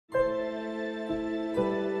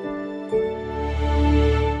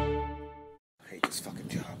this fucking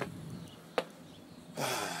job.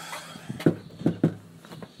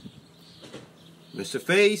 Mr.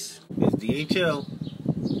 Face, it's DHL.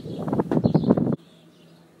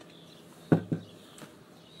 Oh,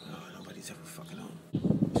 nobody's ever fucking home.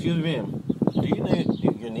 Excuse me, ma'am. Do you know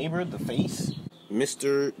your neighbor, the Face?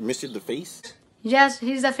 Mr. the Face? Yes,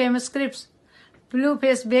 he's the famous Crips.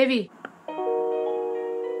 Blueface baby.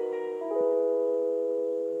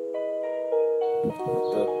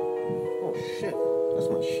 What the? Oh shit, that's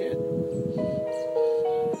my shit.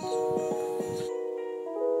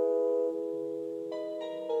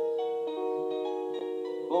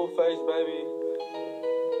 Blueface, baby.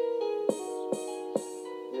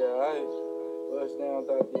 Yeah, aight. Bust down,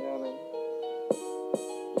 Thotiana.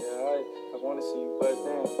 Yeah, aight. I wanna see you bust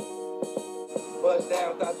down. Bust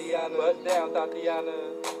down, Thotiana. Bust down, Thotiana.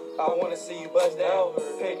 I wanna see you bust down.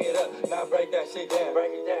 Pick it up, now break that shit down.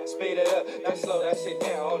 Break it down, speed it up, now slow that shit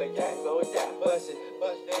down on the gang. Slow it down, bust it,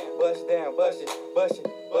 bust down, bust down, bust it, bust it,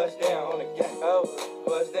 bust down on the gang. Oh,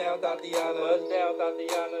 bust down, Thotiana. Bust down,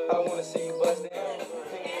 Thotiana. I wanna see you bust down.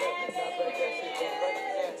 Pick it up, now break that shit down. Break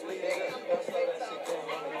it down, speed it up, now slow that shit down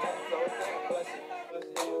on the gang. Slow it down, bust it,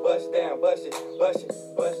 bust down, bust it, bust it,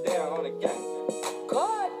 bust down on the gang.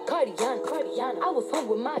 Cardiana. I was home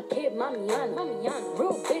with my kid, Mamiana.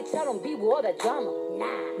 Real bitch, I don't be with all that drama.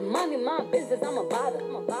 Nah, money, my business, I'm a bother.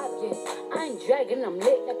 Yeah, I ain't dragging, I'm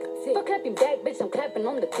lit like a tick. Fuck clapping back, bitch, I'm clapping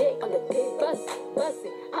on the dick. Bust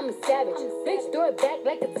it, I'm a savage. Bitch, throw it back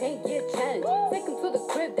like a 10-year challenge. Take him to the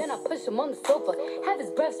crib, then I push him on the sofa. Have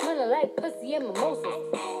his breath smelling like pussy and mimosas.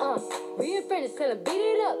 We in French, tell him beat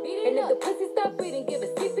it up. And if the pussy stop breathing, give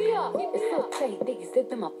it CPR. It's so tight, think he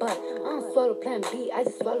slipped in my butt. I don't swallow plan B, I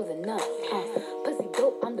just swallow the nut. Pussy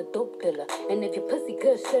dope, I'm the dope dealer. And if your pussy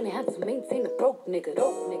good, shouldn't have to maintain a broke nigga.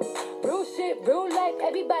 Real shit, real life,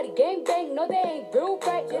 everybody gang bang. No, they ain't real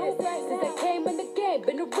right. Since I came in the game,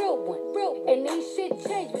 been a real one. And ain't shit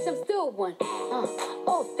changed, bitch, I'm still one.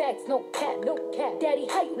 All facts, no cap. Daddy,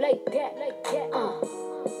 how you like that?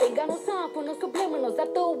 Ain't got no time for no subliminals.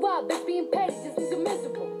 After a while, bitch, being petty just means you're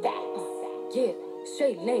miserable. Yeah,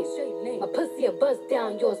 straight lane. My pussy a bust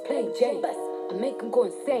down, yours plain Jane. I make him go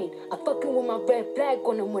insane. I fucking with my red flag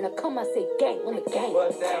on him. When I come, I say gang on the gang.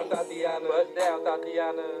 Bust down, Thotiana. Bust down,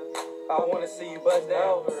 Thotiana. I wanna see you bust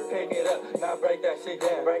down. Pick it up, now break that shit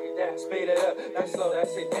down. Break it down, speed it up, now slow that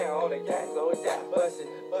shit down on the gang. Slow it down, bust it,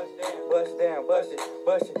 bust down, bust it,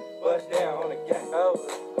 bust down on the gang. Oh,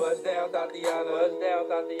 bust down, Thotiana. Bust down,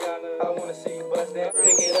 Thotiana. I wanna see you bust down.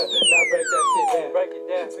 Pick it up, now break that shit down. Break it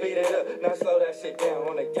down, speed it up, now slow that shit down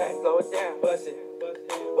on the gang. Slow it down, bust it,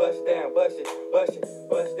 bust down, bust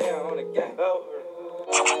down on the gang. Oh.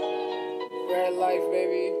 Red life,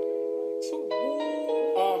 baby.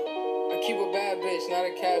 I keep a bad bitch, not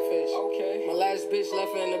a catfish. Okay. My last bitch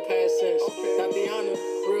left her in the past tense. Okay. Thotiana,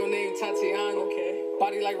 real name Thotiana. Okay.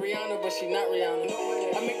 Body like Rihanna, but she not Rihanna. No,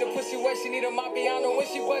 I make the pussy wet, she need a Mappiano. When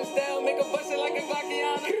she bust down, make her bust it like a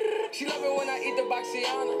Glockiana. She love it when I eat the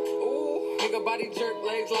Boxiana. Ooh. Nigga body jerk,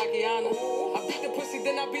 legs Lockiana. I beat the pussy,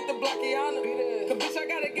 then I beat the Blockiana. Cause bitch, I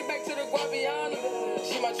gotta get back to the Guaviana.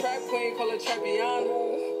 She my trap queen, call her Trapiana.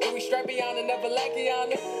 And we strappiana, never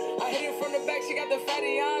lackiana. I hit it from the back, she got the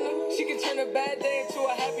fattiana. She can turn a bad day into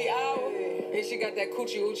a happy hour. And she got that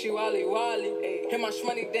coochie oochie wally wally. Hit my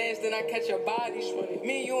shmoney dance, then I catch her body.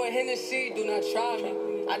 Me, you, and Hennessy, do not try me.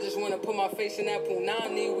 I just wanna put my face in that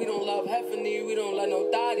punani. We don't love Heffany, we don't love no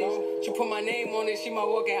thotties. She put my name on it, she my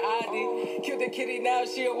walking ID. Killed the kitty, now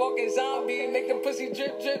she a walking zombie. Make the pussy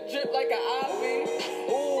drip, drip, drip like an ivy.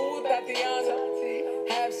 Ooh, Thotiana.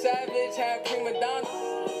 Half savage, half prima donna.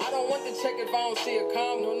 I don't want the check if I don't see a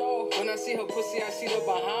comma. No. When I see her pussy, I see the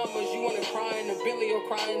Bahamas. You wanna cry in the Billy or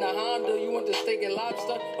cry in the Honda? You want the steak and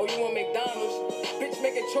lobster or you want McDonald's? Bitch,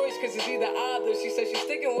 make a choice cause it's either either. She said she's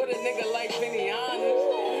sticking with a nigga like Benihana.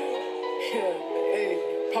 Yeah, hey,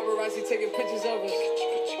 paparazzi taking pictures of us.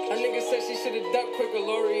 A nigga said she should've ducked quicker,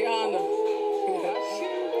 Loriana.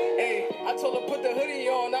 Hey, I told her put the hoodie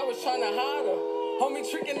on, I was trying to hide her. Homie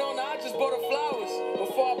tricking on her, I just bought her flowers.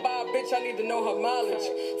 Before I buy a bitch, I need to know her mileage.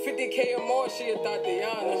 50K or more, she a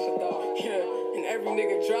Thotiana. Yeah, and every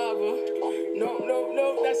nigga driver. No,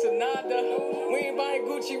 that's a nada. We ain't buying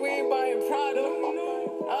Gucci, we ain't buying Prada.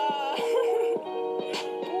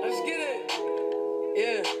 Let's get it.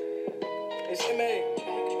 Yeah, it's M.A.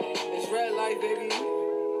 It's red light, baby.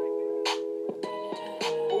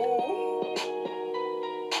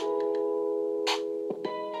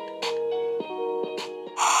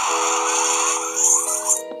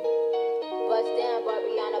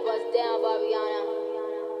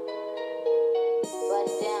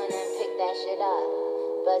 Bust down and pick that shit up.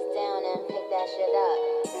 Bust down and pick that shit up.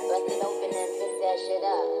 Bust it open and pick that shit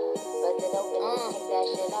up. Bust it open and pick that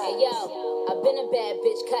shit up. Hey yo, I've been a bad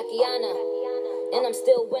bitch, Thotiana, and I'm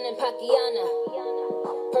still winning Thotiana.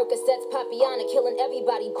 Percocets, Thotiana, killing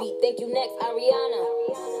everybody beat. Thank you next, Ariana.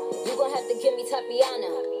 You gon' have to give me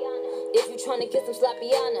Thotiana if you tryna get some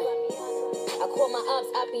sloppiana. I call my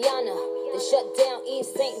ops Appiana. They shut down Eve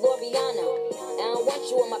St. Loriana. I don't want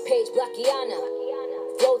you on my page, Blockiana.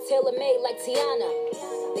 Flow tailor-made like Tiana.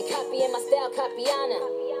 They copying my style, Copiana.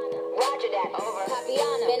 Roger that, over.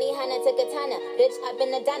 Copiana. Benny Hanna to Katana. Bitch, I've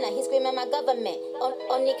been a Donna. He screaming my government. Oh,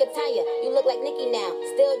 Nicki, you look like Nicki now.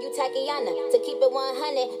 Still, you Thotiana. To keep it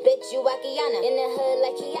 100, bitch, you Wakiana. In the hood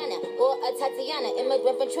like Kiana or a Thotiana.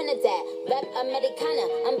 Immigrant from Trinidad. Rap Americana.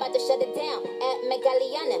 I'm about to shut it down at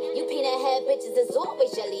Megaliana. You peanut head bitches is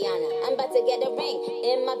always Jelliana. I'm about to get a ring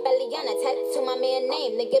in my bellyana. Tattoo my man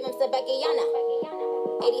name. Then give him Sebastiana.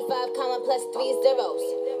 85 comma plus 3 zeros.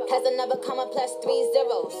 Has another comma plus 3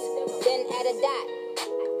 zeros. Then add a dot.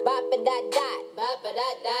 Bop a dot dot. Bop a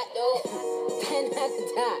dot dot oh. Then add a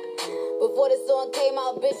dot. Before the song came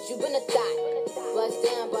out, bitch, you been a thot. Bust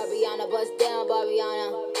down, Barbiana, bust down,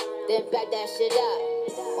 Barbiana. Then back that shit up.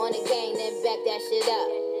 On the gang, then back that shit up.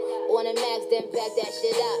 On the max, then back that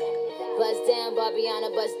shit up. Bust down,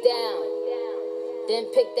 Barbiana, bust down. Then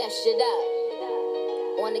pick that shit up.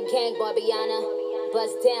 On the gang, Barbiana.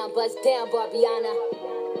 Bust down, Barbiana.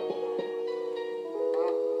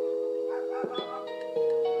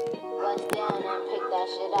 Bust down and pick that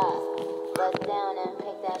shit up. Bust down and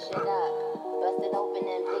pick that shit up. Bust it open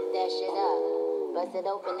and pick that shit up. Bust it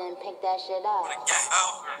open and pick that shit up.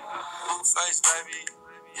 Blueface, baby.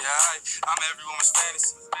 Yeah, I'm every woman's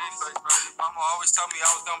fantasy. Blueface, baby. Mama always told me I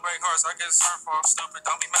was gonna break hearts. I guess her fault. Stupid.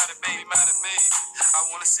 Don't be mad at me. Be mad at me. I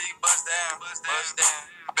wanna see you bust down. Bust down.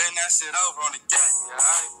 Bend that shit over on the gang.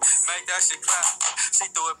 Yeah, make that shit clap. She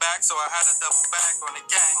threw it back, so I had to double back on the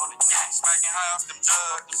gang. Smacking high off them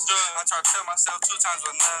drugs. I tried to tell myself 2 times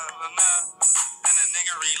enough. And the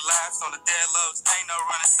nigga relapsed on the dead lows. Ain't no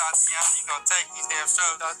running, Thotiana. You gon' take these damn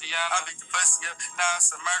strokes, Thotiana. I beat the pussy up. Now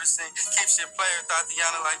it's a murder scene. Keep shit player,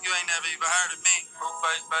 Thotiana, like you ain't never even heard of me.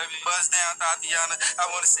 Blueface, baby. Buzz down, Thotiana. I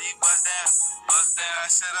wanna see you buzz down. Buzz down, that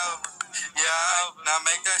shit over. Yeah, now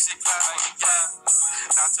make that shit clap on the gang.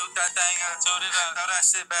 Now toot that thing up, toot it up. Throw that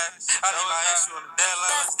shit back. I need my issue on the dead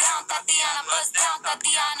lows. Bust down, Thotiana, bust down,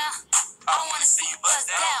 Thotiana. I wanna see you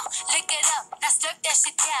bust down. Lick it up, now slurp that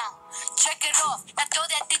shit down. Check it off, now throw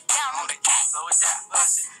that dick down on the gang. Slow it down,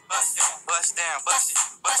 bust it, bust down, bust down, bust it,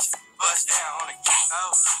 bust it, bust down on the gang.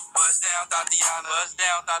 Oh, bust down, Thotiana, bust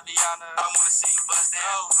down, Thotiana. I wanna see you bust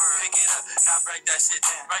down. Pick it up, now break that shit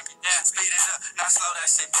down. Break it down, speed it up, now slow that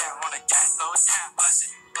shit down on the gang. Slow it down, bust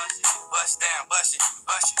it, bust it, bust down, bust it,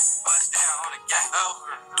 bust it, bust down on the gang. Oh,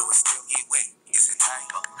 Do it still get wet? Is it tight?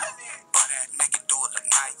 But that nigga do it look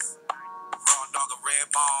nice. Raw dog a red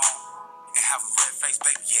bone and have a red face,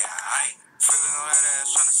 baby. Yeah, I feeling on that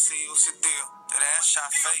ass, trying to see what's the deal. That ass shot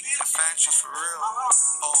fake, the factions for real.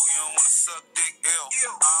 Oh, you don't wanna suck dick ill. I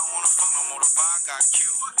don't wanna fuck no more, the vibe got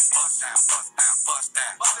killed. Bust down, bust down, bust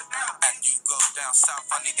down. After you go down south,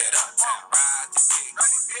 I need that uptown. Ride the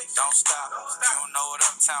dick, don't stop. You don't know what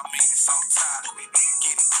uptown means, it's on time.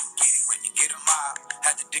 Get it when you get a mile.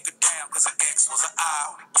 Had to dig her down, cause her ex was an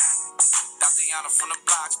eye. Thotiana from the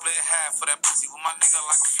block, split half for that pussy with my nigga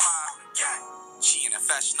like a fly. She in that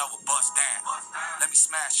fashion over bust down. Let me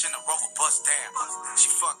smash in the Rover bust down. She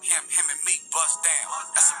fuck him and me bust down.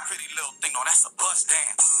 That's a pretty little thing, no, that's a bust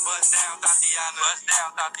down. bust down, Thotiana, bust down,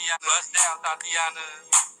 Thotiana, bust down, Thotiana.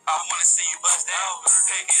 I wanna see you bust down.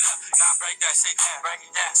 Pick it up, now break that shit down. Break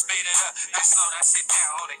it down, speed it up, now slow that shit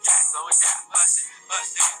down on the gang. Slow it down, bust it,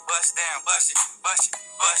 bust down, bust down, bust it, bust it,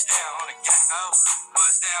 bust down on the gang.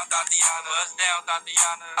 Bust down, Thotiana, bust down,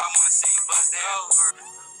 Thotiana. I wanna see you bust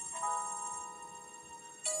down.